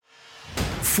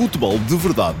Futebol de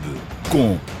Verdade,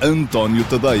 com António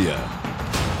Tadeia.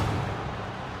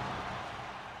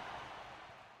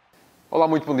 Olá,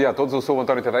 muito bom dia a todos. Eu sou o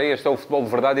António Tadeia. Este é o Futebol de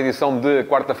Verdade, edição de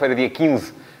quarta-feira, dia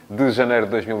 15 de janeiro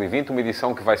de 2020. Uma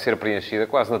edição que vai ser preenchida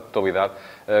quase na totalidade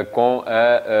com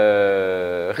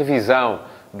a revisão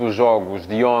dos jogos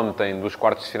de ontem, dos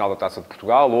quartos de final da Taça de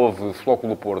Portugal. Houve Futebol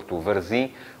de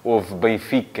Porto-Varzim, houve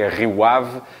Benfica-Rio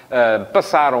Ave.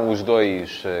 Passaram os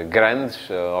dois grandes,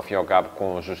 ao fim e ao cabo,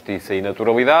 com justiça e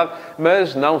naturalidade,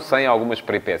 mas não sem algumas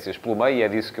peripécias pelo meio, e é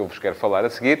disso que eu vos quero falar a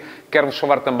seguir. Quero-vos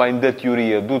falar também da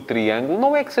teoria do triângulo.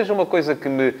 Não é que seja uma coisa que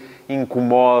me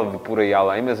incomode por aí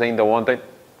além, mas ainda ontem,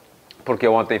 porque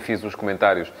eu ontem fiz os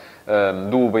comentários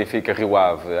do Benfica-Rio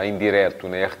Ave em direto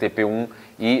na RTP1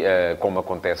 e, como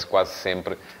acontece quase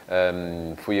sempre,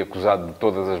 fui acusado de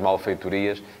todas as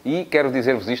malfeitorias e quero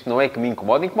dizer-vos isto, não é que me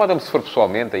incomoda, incomoda-me se for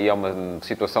pessoalmente, aí é uma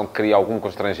situação que cria algum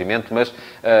constrangimento, mas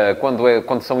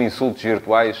quando são insultos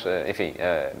virtuais, enfim,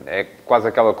 é quase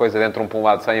aquela coisa, entram por um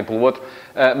lado, saem pelo outro,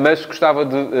 mas gostava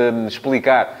de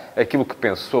explicar aquilo que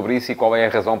penso sobre isso e qual é a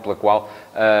razão pela qual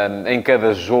em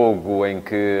cada jogo em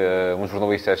que um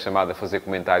jornalista é chamado a fazer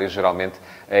comentários, geralmente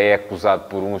é acusado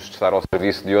por uns de estar ao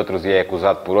serviço de outros e é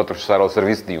acusado por outros de estar ao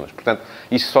serviço de uns. Portanto,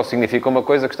 isto só significa uma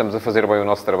coisa, que estamos a fazer bem o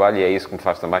nosso trabalho e é isso que me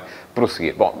faz também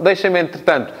prosseguir. Bom, deixem-me,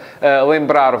 entretanto,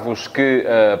 lembrar-vos que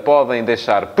podem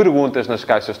deixar perguntas nas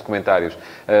caixas de comentários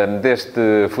deste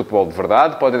Futebol de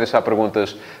Verdade. Podem deixar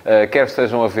perguntas, quer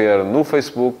estejam a ver no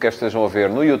Facebook, quer estejam a ver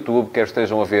no YouTube, quer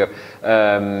estejam a ver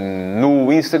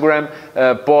no Instagram.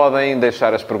 Podem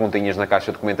deixar as perguntinhas na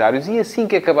caixa de comentários e assim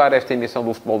que acabar esta emissão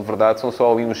do Futebol de Verdade, são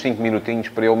só ali uns 5 minutinhos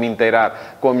para eu me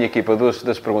inteirar com a minha equipa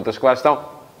das perguntas que lá estão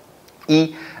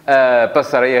e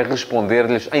passarei a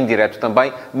responder-lhes em direto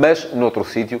também, mas noutro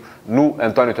sítio, no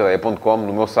antoniotadeia.com,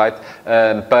 no meu site,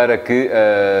 para que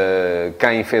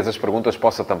quem fez as perguntas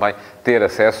possa também ter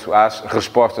acesso às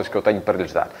respostas que eu tenho para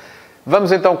lhes dar.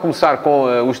 Vamos então começar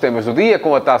com os temas do dia,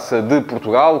 com a Taça de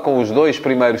Portugal, com os dois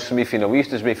primeiros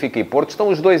semifinalistas, Benfica e Porto. Estão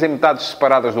os dois em metades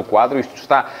separadas do quadro. Isto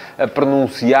está a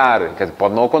pronunciar, quer dizer,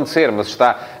 pode não acontecer, mas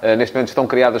neste momento estão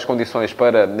criadas condições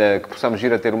para que possamos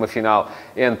vir a ter uma final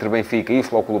entre Benfica e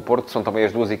Futebol de Porto, que são também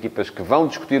as duas equipas que vão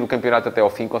discutir o campeonato até ao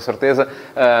fim, com certeza.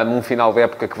 Um final de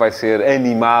época que vai ser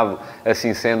animado,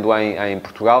 assim sendo, em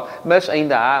Portugal. Mas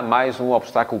ainda há mais um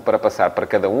obstáculo para passar para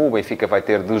cada um. O Benfica vai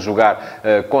ter de jogar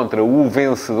contra o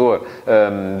vencedor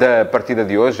da partida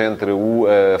de hoje, entre o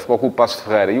Futebol Clube Passos de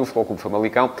Ferreira e o Futebol Clube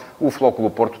Famalicão. O Futebol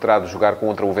Clube Porto terá de jogar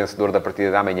contra o vencedor da partida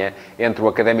de amanhã, entre o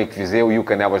Académico de Viseu e o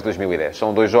Canelas 2010.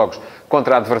 São dois jogos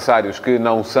contra adversários que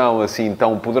não são assim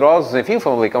tão poderosos. Enfim, o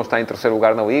Famalicão está em terceiro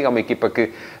lugar na Liga, é uma equipa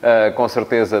que com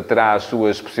certeza terá as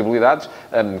suas possibilidades.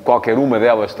 Qualquer uma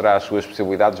delas terá as suas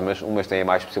possibilidades, mas umas têm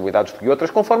mais possibilidades do que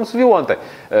outras, conforme se viu ontem.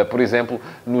 Por exemplo,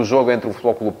 no jogo entre o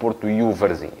Futebol Clube Porto e o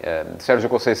Varzim. Sérgio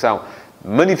Conceição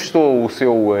manifestou o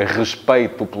seu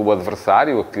respeito pelo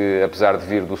adversário, que apesar de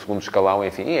vir do segundo escalão,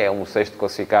 enfim, é um sexto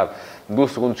classificado do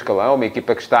segundo escalão, uma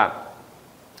equipa que está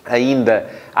ainda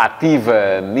ativa,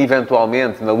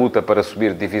 eventualmente, na luta para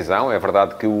subir de divisão. É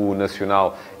verdade que o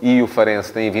Nacional e o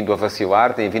Farense têm vindo a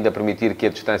vacilar, têm vindo a permitir que a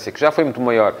distância, que já foi muito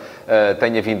maior,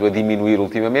 tenha vindo a diminuir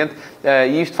ultimamente,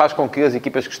 e isto faz com que as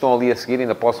equipas que estão ali a seguir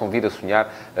ainda possam vir a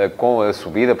sonhar com a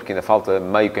subida, porque ainda falta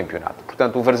meio campeonato.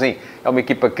 Portanto, o Varzim é uma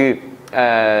equipa que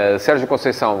Sérgio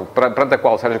Conceição, perante a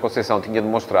qual Sérgio Conceição tinha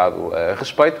demonstrado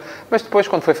respeito, mas depois,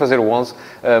 quando foi fazer o 11,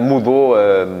 mudou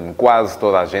quase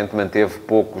toda a gente, manteve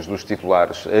poucos dos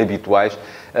titulares habituais,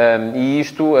 e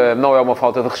isto não é uma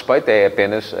falta de respeito, é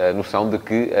apenas a noção de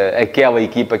que aquela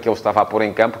equipa que ele estava a pôr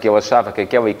em campo, que ele achava que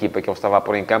aquela equipa que ele estava a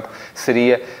pôr em campo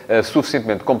seria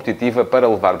suficientemente competitiva para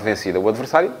levar de vencida o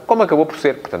adversário, como acabou por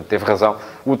ser. Portanto, teve razão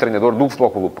o treinador do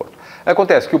Futebol Clube do Porto.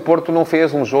 Acontece que o Porto não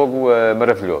fez um jogo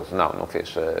maravilhoso. Não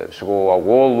fez. Chegou ao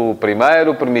golo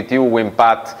primeiro, permitiu o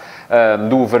empate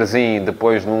do Varzim,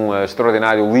 depois num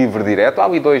extraordinário livre direto. Há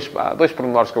ali dois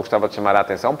pormenores que eu gostava de chamar a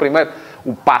atenção. Primeiro,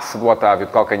 o passe do Otávio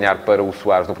de calcanhar para o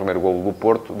Soares no primeiro golo do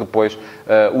Porto. Depois,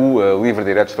 o livre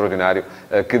direto extraordinário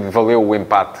que valeu o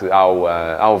empate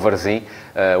ao Varzim.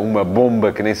 Uma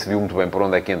bomba que nem se viu muito bem por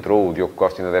onde é que entrou. O Diogo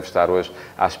Costa ainda deve estar hoje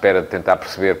à espera de tentar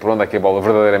perceber por onde é que a bola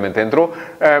verdadeiramente entrou.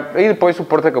 E depois o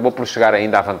Porto acabou por chegar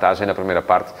ainda à vantagem na primeira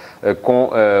parte com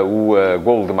o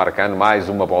golo de Marcano, mais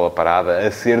uma bola parada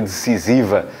a ser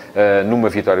decisiva numa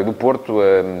vitória do Porto.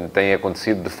 Tem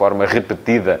acontecido de forma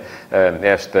repetida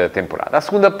esta temporada. A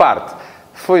segunda parte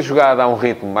foi jogada a um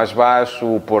ritmo mais baixo,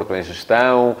 o Porto em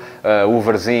gestão, o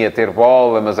Varzim a ter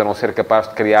bola, mas a não ser capaz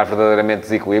de criar verdadeiramente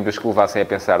desequilíbrios que levassem a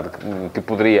pensar que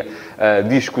poderia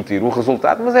discutir o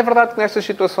resultado. Mas é verdade que nestas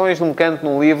situações, num canto,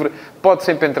 num livre, pode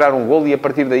sempre entrar um golo e a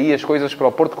partir daí as coisas para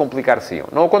o Porto complicar-se-iam.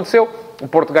 Não aconteceu, o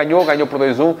Porto ganhou por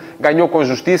 2-1, ganhou com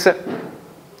justiça.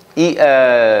 E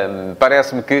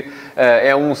parece-me que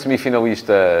é um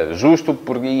semifinalista justo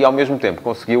e, ao mesmo tempo,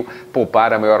 conseguiu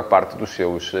poupar a maior parte dos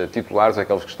seus titulares,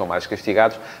 aqueles que estão mais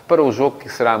castigados, para o jogo que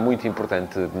será muito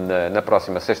importante na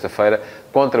próxima sexta-feira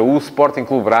contra o Sporting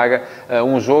Clube Braga.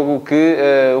 Um jogo que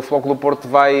o Futebol Clube do Porto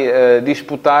vai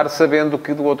disputar, sabendo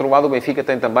que, do outro lado, o Benfica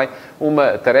tem também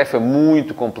uma tarefa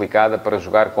muito complicada para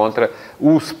jogar contra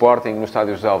o Sporting no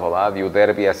estádio José Alvalade, e o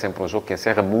derby é sempre um jogo que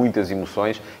encerra muitas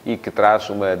emoções e que traz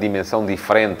uma dimensão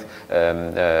diferente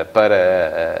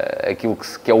para aquilo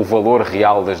que é o valor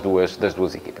real das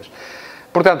duas equipas.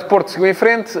 Portanto, Porto seguiu em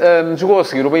frente, jogou a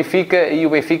seguir o Benfica e o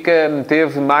Benfica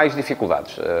teve mais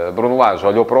dificuldades. Bruno Lage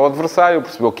olhou para o adversário,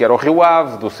 percebeu que era o Rio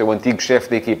Ave, do seu antigo chefe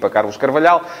de equipa, Carlos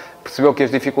Carvalhal, percebeu que as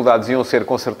dificuldades iam ser,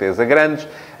 com certeza, grandes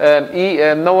e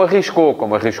não arriscou,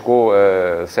 como arriscou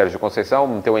Sérgio Conceição,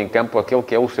 meteu em campo aquele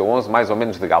que é o seu 11 mais ou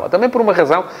menos de gala. Também por uma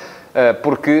razão,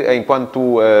 porque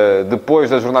enquanto depois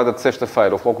da jornada de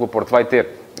sexta-feira o Futebol Clube do Porto vai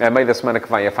ter, a meio da semana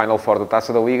que vem, a Final Four da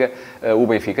Taça da Liga, o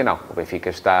Benfica não. O Benfica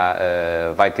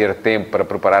vai ter tempo para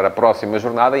preparar a próxima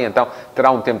jornada e então terá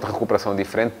um tempo de recuperação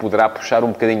diferente, poderá puxar um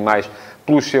bocadinho mais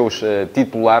pelos seus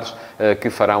titulares que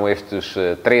farão estes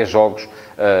 3 jogos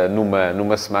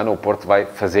numa semana. O Porto vai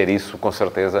fazer isso, com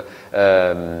certeza,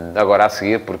 agora a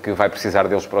seguir, porque vai precisar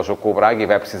deles para o jogo com o Braga e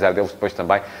vai precisar deles depois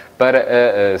também para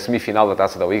a semifinal da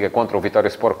Taça da Liga contra o Vitória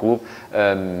Sport Clube,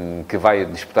 que vai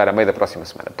disputar a meio da próxima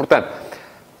semana. Portanto,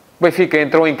 o Benfica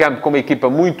entrou em campo com uma equipa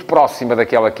muito próxima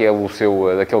daquele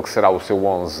que será o seu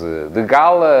 11 de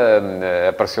gala.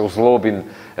 Apareceu o Zlobin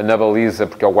na baliza,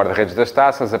 porque é o guarda-redes das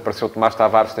taças. Apareceu o Tomás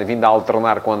Tavares, tem vindo a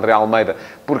alternar com o André Almeida,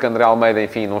 porque André Almeida,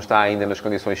 enfim, não está ainda nas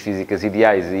condições físicas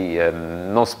ideais e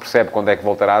não se percebe quando é que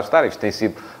voltará a estar. Isto tem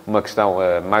sido uma questão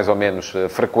mais ou menos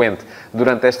frequente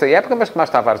durante esta época, mas Tomás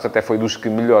Tavares até foi dos que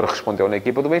melhor respondeu na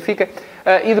equipa do Benfica.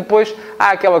 E depois há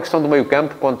aquela questão do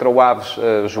meio-campo. Contra o Aves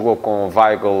jogou com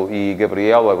Weigl e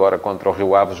Gabriel, agora contra o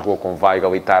Rio Ave jogou com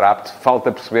Weigl e Tarapte.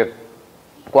 Falta perceber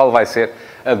qual vai ser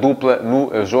a dupla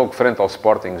no jogo frente ao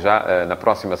Sporting, já na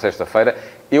próxima sexta-feira.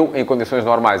 Eu, em condições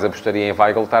normais, apostaria em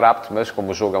Weigl Tarapte, mas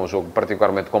como o jogo é um jogo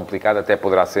particularmente complicado, até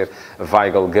poderá ser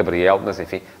Weigl Gabriel, mas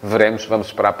enfim, veremos. Vamos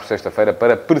esperar por sexta-feira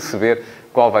para perceber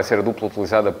qual vai ser a dupla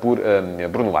utilizada por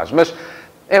Bruno Lage. Mas,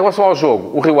 em relação ao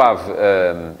jogo, o Rio Ave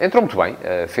entrou muito bem,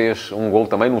 fez um golo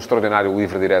também num extraordinário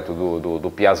livre direto do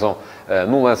Piazon,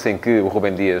 num lance em que o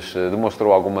Rubem Dias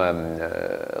demonstrou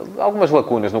algumas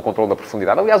lacunas no controle da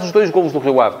profundidade. Aliás, os 2 golos do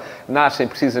Rio Ave nascem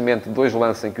precisamente de 2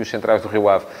 lances em que os centrais do Rio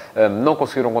Ave não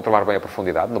conseguiram controlar bem a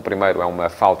profundidade. No primeiro é uma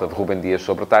falta de Rubem Dias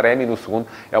sobre Taremi, no segundo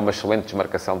é uma excelente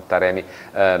desmarcação de Taremi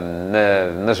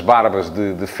nas barbas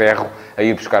de ferro, a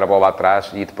ir buscar a bola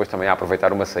atrás e depois também a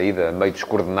aproveitar uma saída meio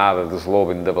descoordenada de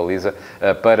Zlobin da baliza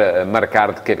para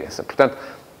marcar de cabeça. Portanto,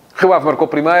 o Rio Ave marcou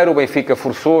primeiro, o Benfica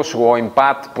forçou, chegou ao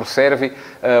empate por serve,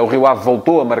 o Rio Ave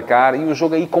voltou a marcar e o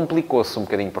jogo aí complicou-se um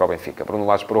bocadinho para o Benfica. Bruno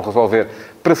Lage, para o resolver,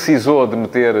 precisou de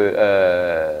meter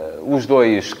os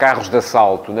 2 carros de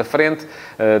assalto na frente,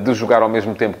 de jogar ao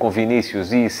mesmo tempo com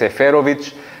Vinícius e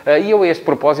Seferovic. E eu, a este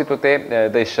propósito, até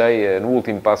deixei no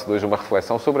último passo 2 uma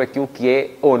reflexão sobre aquilo que é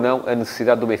ou não a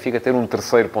necessidade do Benfica ter um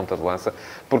terceiro ponta de lança,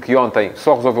 porque ontem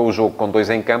só resolveu o jogo com 2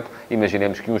 em campo.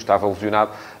 Imaginemos que um estava lesionado,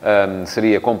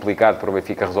 seria complicado para o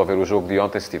Benfica resolver o jogo de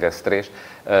ontem se tivesse 3,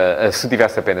 se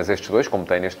tivesse apenas estes 2, como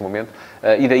tem neste momento,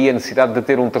 e daí a necessidade de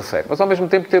ter um terceiro. Mas, ao mesmo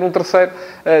tempo, ter um terceiro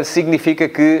significa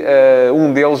que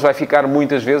um deles vai ficar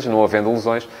muitas vezes, não havendo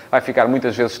lesões, vai ficar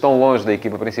muitas vezes tão longe da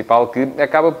equipa principal que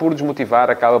acaba por desmotivar,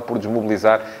 acaba por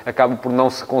desmobilizar, acaba por não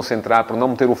se concentrar, por não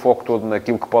meter o foco todo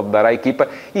naquilo que pode dar à equipa,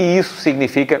 e isso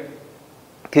significa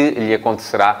que lhe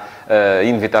acontecerá,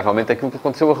 inevitavelmente, aquilo que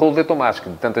aconteceu a Raul de Tomás, que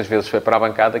tantas vezes foi para a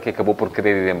bancada, que acabou por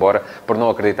querer ir embora, por não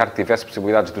acreditar que tivesse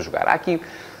possibilidades de jogar. Há aqui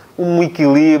um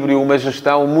equilíbrio, uma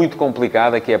gestão muito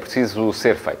complicada que é preciso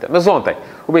ser feita. Mas ontem,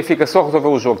 o Benfica só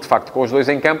resolveu o jogo, de facto, com os 2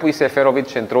 em campo e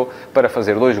Seferovic entrou para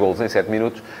fazer 2 golos em 7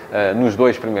 minutos, nos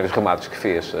 2 primeiros remates que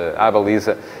fez à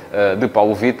baliza de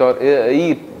Paulo Vítor,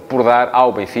 e por dar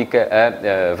ao Benfica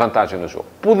a vantagem no jogo.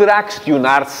 Poderá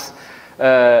questionar-se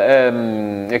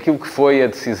aquilo que foi a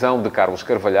decisão de Carlos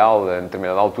Carvalhal, em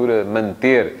determinada altura,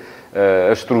 manter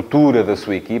a estrutura da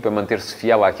sua equipa, manter-se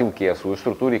fiel àquilo que é a sua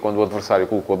estrutura, e quando o adversário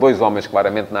colocou 2 homens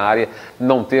claramente na área,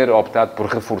 não ter optado por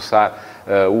reforçar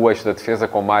o eixo da defesa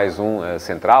com mais um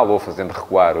central, ou fazendo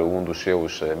recuar um dos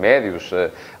seus médios,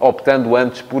 optando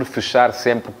antes por fechar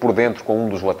sempre por dentro com um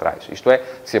dos laterais. Isto é,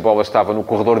 se a bola estava no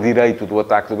corredor direito do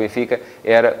ataque do Benfica,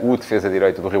 era o defesa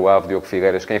direito do Rio Ave, Diogo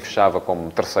Figueiras, quem fechava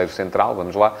como terceiro central,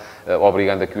 vamos lá,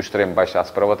 obrigando a que o extremo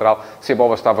baixasse para o lateral. Se a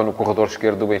bola estava no corredor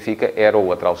esquerdo do Benfica, era o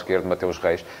lateral esquerdo, Mateus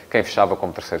Reis, quem fechava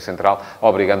como terceiro central,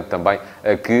 obrigando também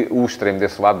a que o extremo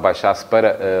desse lado baixasse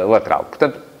para lateral.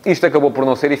 Portanto, isto acabou por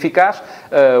não ser eficaz.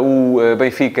 O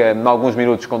Benfica, em alguns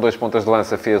minutos, com 2 pontas de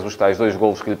lança, fez os tais 2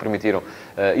 golos que lhe permitiram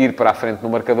ir para a frente no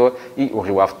marcador, e o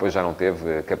Rio Ave depois já não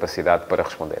teve capacidade para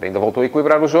responder. Ainda voltou a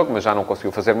equilibrar o jogo, mas já não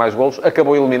conseguiu fazer mais golos.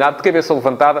 Acabou eliminado, de cabeça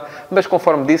levantada, mas,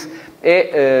 conforme disse,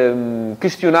 é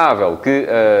questionável que...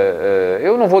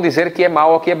 eu não vou dizer que é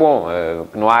mau ou que é bom.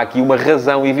 Não há aqui uma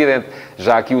razão evidente.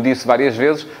 Já aqui o disse várias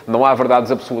vezes, não há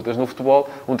verdades absolutas no futebol.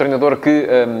 Um treinador que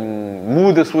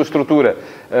muda a sua estrutura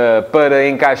para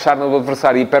encaixar no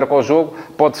adversário e perca o jogo,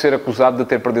 pode ser acusado de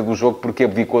ter perdido o jogo porque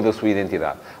abdicou da sua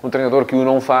identidade. Um treinador que o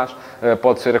não faz,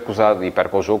 pode ser acusado, e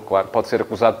perca o jogo, claro, pode ser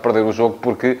acusado de perder o jogo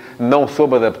porque não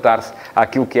soube adaptar-se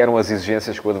àquilo que eram as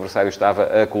exigências que o adversário estava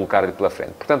a colocar-lhe pela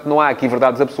frente. Portanto, não há aqui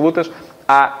verdades absolutas,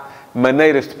 há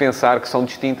maneiras de pensar que são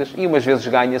distintas, e umas vezes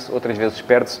ganha-se, outras vezes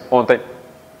perde-se. Ontem,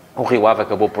 o Rio Ave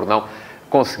acabou por não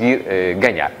conseguir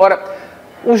ganhar. Ora,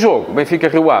 o jogo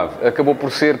Benfica-Rio Ave acabou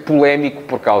por ser polémico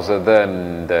por causa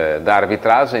da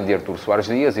arbitragem de Artur Soares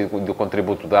Dias e do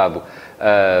contributo dado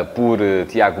por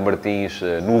Tiago Martins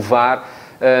no VAR.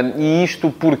 E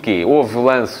isto porquê? Houve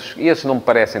lances, esses não me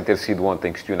parecem ter sido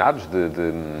ontem questionados,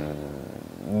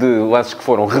 de lances que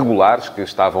foram regulares, que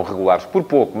estavam regulares por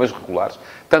pouco, mas regulares,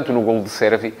 tanto no golo de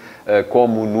Servi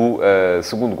como no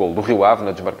segundo golo do Rio Ave,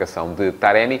 na desmarcação de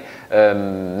Taremi.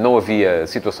 Não havia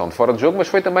situação de fora de jogo, mas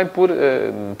foi também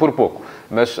por pouco.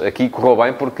 Mas aqui correu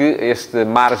bem porque esta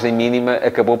margem mínima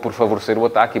acabou por favorecer o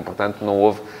ataque e, portanto, não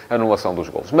houve anulação dos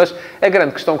golos. Mas a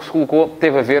grande questão que se colocou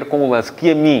teve a ver com o lance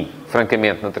que a mim,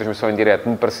 francamente, na transmissão em direto,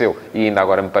 me pareceu, e ainda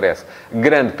agora me parece,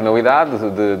 grande penalidade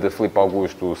de Filipe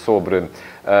Augusto sobre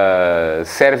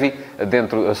Servi,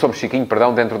 sobre Chiquinho,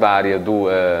 perdão, dentro da área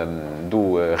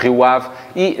do Rio Ave,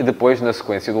 e depois, na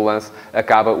sequência do lance,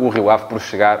 acaba o Rio Ave por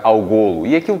chegar ao golo.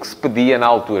 E aquilo que se pedia na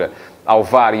altura ao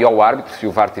VAR e ao árbitro, se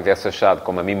o VAR tivesse achado,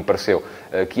 como a mim me pareceu,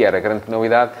 que era grande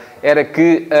penalidade, era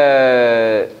que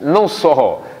não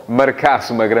só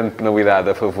marcasse uma grande penalidade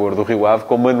a favor do Rio Ave,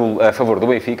 a favor do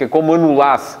Benfica, como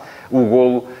anulasse o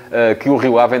golo que o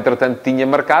Rio Ave, entretanto, tinha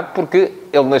marcado, porque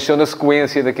ele nasceu na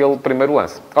sequência daquele primeiro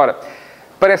lance. Ora,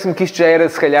 parece-me que isto já era,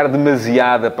 se calhar,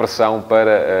 demasiada pressão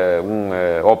para um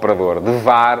operador de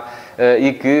VAR,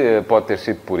 e que pode ter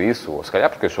sido por isso, ou se calhar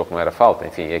porque achou que não era falta.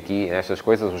 Enfim, aqui, nestas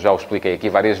coisas, já o expliquei aqui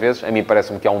várias vezes. A mim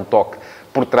parece-me que há um toque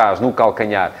por trás, no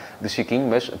calcanhar de Chiquinho,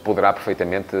 mas poderá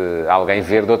perfeitamente alguém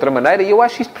ver de outra maneira, e eu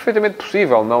acho isto perfeitamente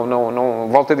possível. Não,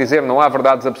 volto a dizer, não há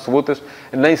verdades absolutas,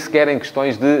 nem sequer em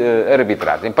questões de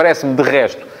arbitragem. Parece-me, de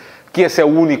resto, que esse é o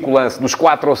único lance dos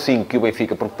 4 ou 5 que o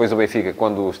Benfica, porque depois o Benfica,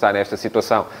 quando está nesta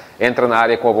situação, entra na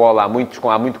área com a bola, há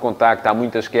muito contacto, há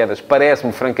muitas quedas.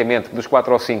 Parece-me, francamente, que dos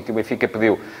 4 ou 5 que o Benfica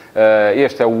pediu,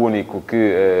 este é o único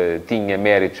que tinha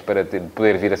méritos para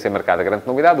poder vir a ser marcada a grande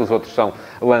penalidade. Os outros são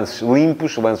lances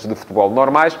limpos, lances de futebol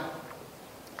normais.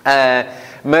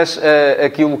 Mas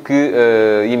aquilo que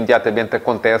imediatamente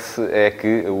acontece é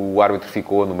que o árbitro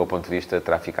ficou, no meu ponto de vista,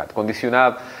 terá ficado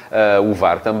condicionado, o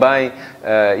VAR também,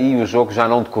 e o jogo já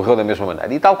não decorreu da mesma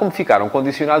maneira. E tal como ficaram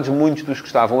condicionados muitos dos que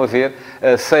estavam a ver,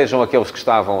 sejam aqueles que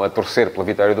estavam a torcer pela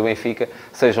vitória do Benfica,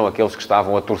 sejam aqueles que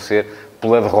estavam a torcer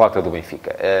pela derrota do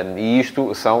Benfica. E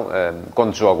isto são,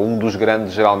 quando joga um dos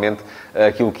grandes, geralmente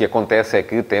aquilo que acontece é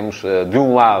que temos, de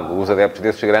um lado, os adeptos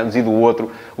desses grandes e do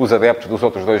outro, os adeptos dos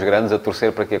outros dois grandes a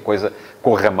torcer para que a coisa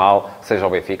corra mal, seja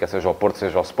o Benfica, seja o Porto,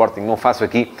 seja o Sporting. Não faço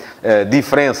aqui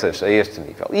diferenças a este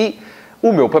nível. E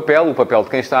o meu papel, o papel de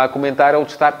quem está a comentar, é o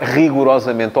de estar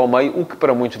rigorosamente ao meio, o que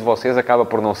para muitos de vocês acaba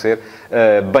por não ser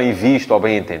bem visto ou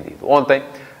bem entendido. Ontem,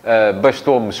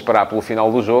 bastou-me esperar pelo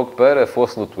final do jogo para,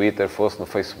 fosse no Twitter, fosse no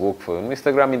Facebook, no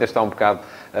Instagram ainda está um bocado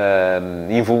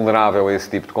invulnerável a esse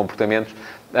tipo de comportamentos,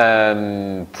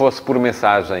 fosse por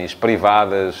mensagens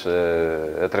privadas,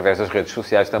 através das redes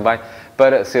sociais também,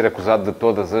 para ser acusado de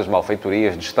todas as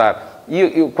malfeitorias, de estar...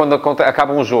 E quando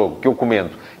acaba um jogo que eu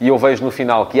comento e eu vejo no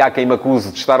final que há quem me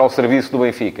acuse de estar ao serviço do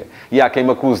Benfica e há quem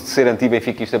me acuse de ser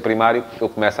anti-benfiquista primário, eu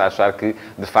começo a achar que,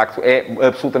 de facto, é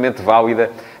absolutamente válida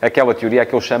aquela teoria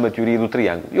que eu chamo a teoria do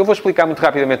triângulo. E eu vou explicar muito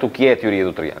rapidamente o que é a teoria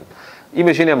do triângulo.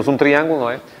 Imaginemos um triângulo, não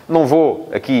é? Não vou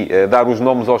aqui dar os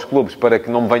nomes aos clubes para que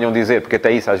não me venham dizer, porque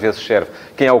até isso às vezes serve,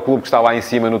 quem é o clube que está lá em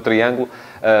cima no triângulo,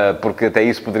 porque até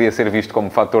isso poderia ser visto como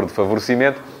fator de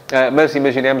favorecimento. mas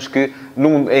imaginemos que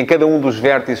em cada um dos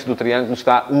vértices do triângulo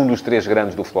está um dos 3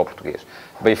 grandes do futebol português.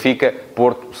 Benfica,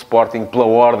 Porto, Sporting, pela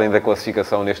ordem da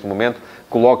classificação neste momento,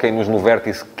 coloquem-nos no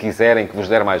vértice que quiserem, que vos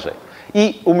der mais jeito.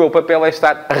 E o meu papel é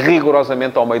estar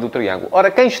rigorosamente ao meio do triângulo.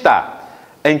 Ora, quem está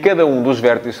em cada um dos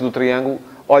vértices do triângulo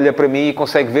olha para mim e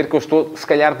consegue ver que eu estou, se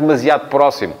calhar, demasiado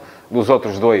próximo dos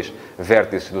outros 2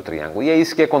 vértices do triângulo. E é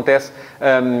isso que acontece,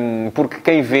 porque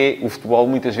quem vê o futebol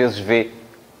muitas vezes vê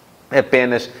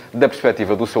apenas da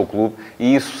perspectiva do seu clube,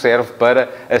 e isso serve para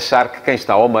achar que quem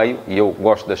está ao meio, e eu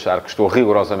gosto de achar que estou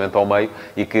rigorosamente ao meio,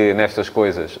 e que nestas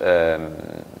coisas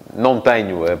não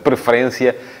tenho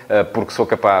preferência, porque sou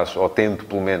capaz, ou tento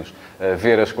pelo menos,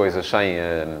 ver as coisas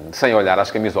sem olhar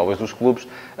às camisolas dos clubes,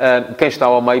 quem está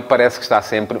ao meio parece que está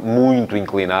sempre muito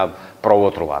inclinado para o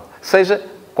outro lado. Seja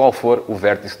qual for o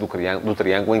vértice do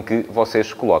triângulo em que vocês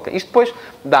se coloquem. Isto depois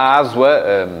dá aso a,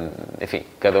 enfim,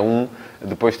 cada um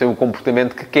depois tem o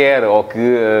comportamento que quer, ou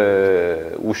que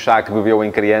o chá que bebeu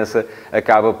em criança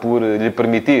acaba por lhe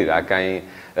permitir. Há quem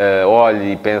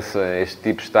olhe e pense, este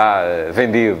tipo está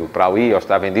vendido para ali, ou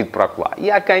está vendido para acolá. E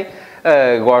há quem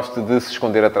goste de se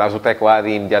esconder atrás do teclado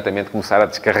e imediatamente começar a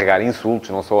descarregar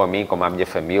insultos, não só a mim, como à minha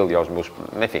família, aos meus...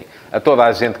 Enfim, a toda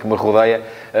a gente que me rodeia,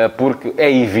 porque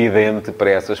é evidente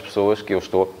para essas pessoas que eu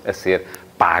estou a ser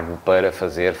pago para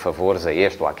fazer favores a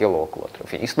este ou àquele ou àquele outro.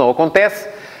 Enfim, isso não acontece.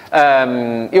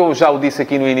 Eu já o disse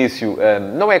aqui no início,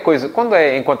 não é coisa...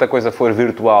 Enquanto a coisa for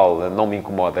virtual, não me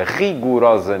incomoda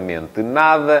rigorosamente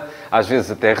nada. Às vezes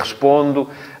até respondo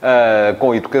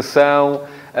com educação.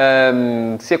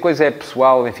 Se a coisa é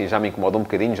pessoal, enfim, já me incomoda um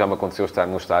bocadinho. Já me aconteceu estar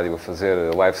no estádio a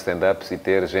fazer live stand-ups e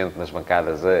ter gente nas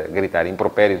bancadas a gritar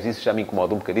impropérios. Isso já me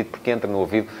incomoda um bocadinho, porque entra no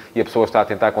ouvido e a pessoa está a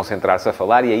tentar concentrar-se a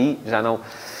falar, e aí já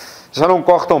não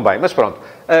corre tão bem. Mas pronto,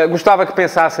 gostava que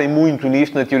pensassem muito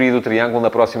nisto, na teoria do triângulo, na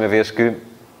próxima vez que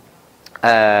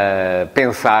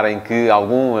pensarem que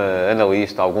algum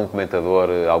analista, algum comentador,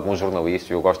 algum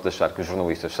jornalista, eu gosto de achar que os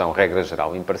jornalistas são, regra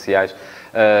geral, imparciais,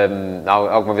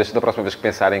 da próxima vez que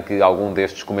pensarem que algum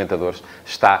destes comentadores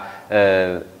está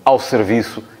ao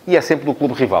serviço, e é sempre do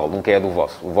clube rival, nunca é do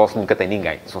vosso. O vosso nunca tem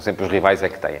ninguém, são sempre os rivais é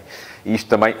que têm. E isto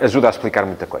também ajuda a explicar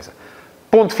muita coisa.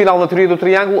 Ponto final na teoria do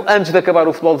triângulo. Antes de acabar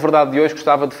o Futebol de Verdade de hoje,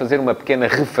 gostava de fazer uma pequena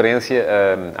referência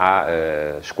à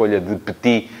escolha de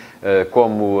Petit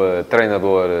como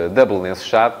treinador da Belenenses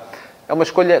Chade. É uma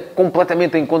escolha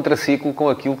completamente em contraciclo com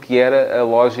aquilo que era a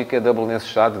lógica da Belenenses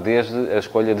Chade desde a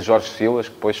escolha de Jorge Silas,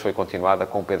 que depois foi continuada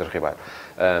com Pedro Ribeiro.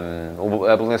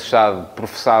 A Belenenses Chade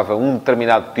professava um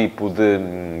determinado tipo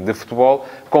de futebol.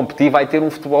 Com Petit vai ter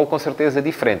um futebol com certeza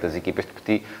diferente. As equipas de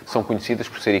Petit são conhecidas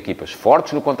por ser equipas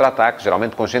fortes no contra-ataque,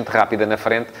 geralmente com gente rápida na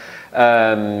frente,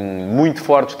 muito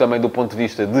fortes também do ponto de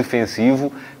vista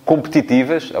defensivo,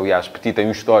 competitivas. Aliás, Petit tem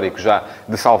um histórico já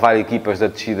de salvar equipas da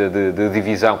descida de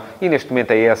divisão, e neste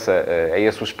momento é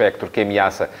esse o espectro que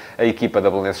ameaça a equipa da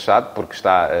Belenenses Chade, porque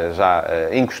está já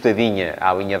encostadinha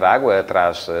à linha d'água.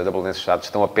 Atrás da Belenenses Chade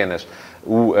estão apenas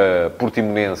o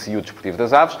Portimonense e o Desportivo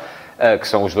das Aves, que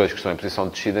são os dois que estão em posição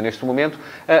de descida neste momento,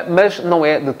 mas não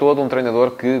é de todo um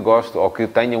treinador que goste ou que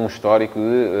tenha um histórico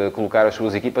de colocar as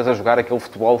suas equipas a jogar aquele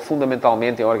futebol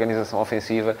fundamentalmente em organização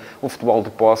ofensiva, o futebol de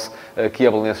posse que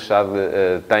a Belenenses Chade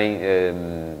tem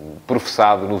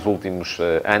professado nos últimos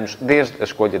anos, desde a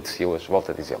escolha de Silas,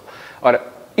 volto a dizê-lo. Ora,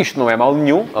 isto não é mal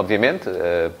nenhum, obviamente.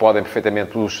 Podem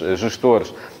perfeitamente os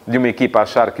gestores de uma equipa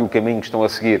achar que o caminho que estão a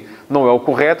seguir não é o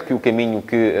correto, que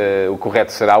o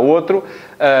correto será outro.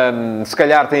 Se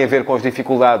calhar tem a ver com as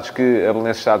dificuldades que a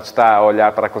Belenenses Chade está a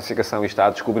olhar para a classificação e está a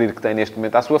descobrir que tem neste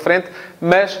momento à sua frente,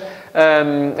 mas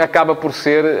acaba por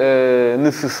ser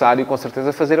necessário, com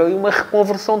certeza, fazer ali uma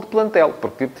reconversão de plantel,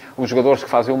 porque os jogadores que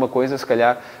fazem uma coisa, se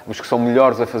calhar, os que são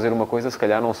melhores a fazer uma coisa, se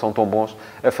calhar não são tão bons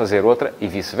a fazer outra, e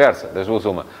vice-versa, das duas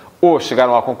uma. Ou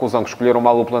chegaram à conclusão que escolheram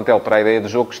mal o plantel para a ideia de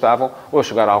jogo que estavam, ou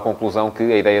chegaram à conclusão que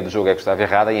a ideia de jogo é que estava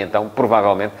errada, e então,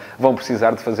 provavelmente, vão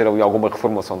precisar de fazer ali alguma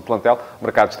reformulação de plantel. O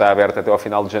mercado está aberto até ao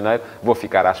final de janeiro, vou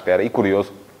ficar à espera e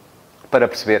curioso para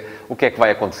perceber o que é que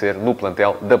vai acontecer no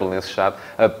plantel da Belenenses Chade,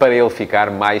 para ele ficar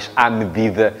mais à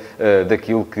medida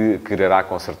daquilo que quererá,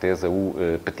 com certeza, o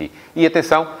Petit. E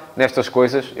atenção, nestas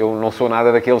coisas, eu não sou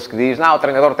nada daqueles que diz, não, o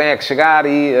treinador tem que chegar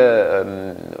e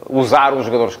usar os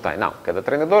jogadores que tem. Não, cada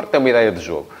treinador tem uma ideia de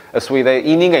jogo. A sua ideia,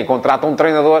 e ninguém contrata um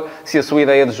treinador se a sua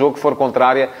ideia de jogo for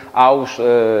contrária aos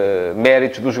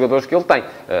méritos dos jogadores que ele tem.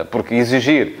 Porque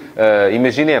exigir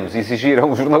a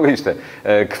um jornalista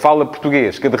que fala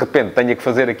português, que de repente tenha que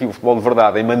fazer aqui o Futebol de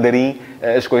Verdade em mandarim,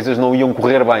 as coisas não iam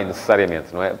correr bem,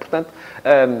 necessariamente, não é? Portanto,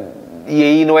 e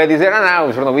aí não é dizer, não,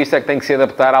 o jornalista é que tem que se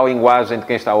adaptar à linguagem de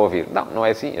quem está ouvir. Não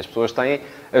é assim. As pessoas têm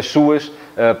as suas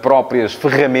próprias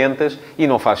ferramentas e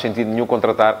não faz sentido nenhum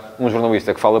contratar um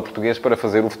jornalista que fala português para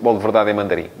fazer o futebol de verdade em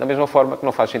mandarim. Da mesma forma que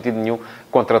não faz sentido nenhum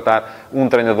contratar um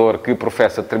treinador que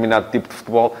professa determinado tipo de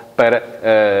futebol para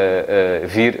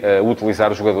vir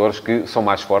utilizar os jogadores que são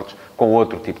mais fortes com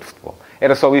outro tipo de futebol.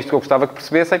 Era só isto que eu gostava que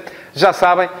percebessem. Já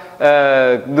sabem,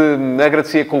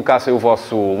 agradecia que colocassem o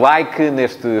vosso like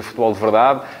neste Futebol de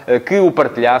Verdade, que o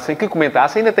partilhassem, que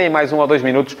comentassem. Ainda têm mais 1 ou 2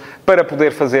 minutos para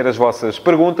poder fazer as vossas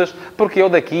perguntas, porque eu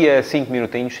daqui a 5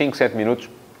 minutinhos, 5, 7 minutos,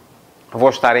 vou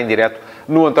estar em direto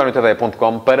no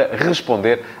antoniotadeia.com para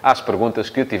responder às perguntas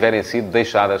que tiverem sido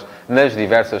deixadas nas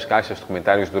diversas caixas de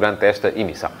comentários durante esta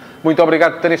emissão. Muito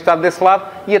obrigado por terem estado desse lado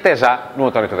e até já no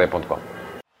antoniotadeia.com.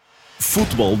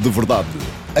 Futebol de Verdade,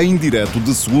 em direto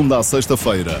de segunda a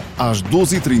sexta-feira, às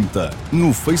 12h30,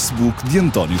 no Facebook de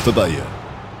António Tadeia.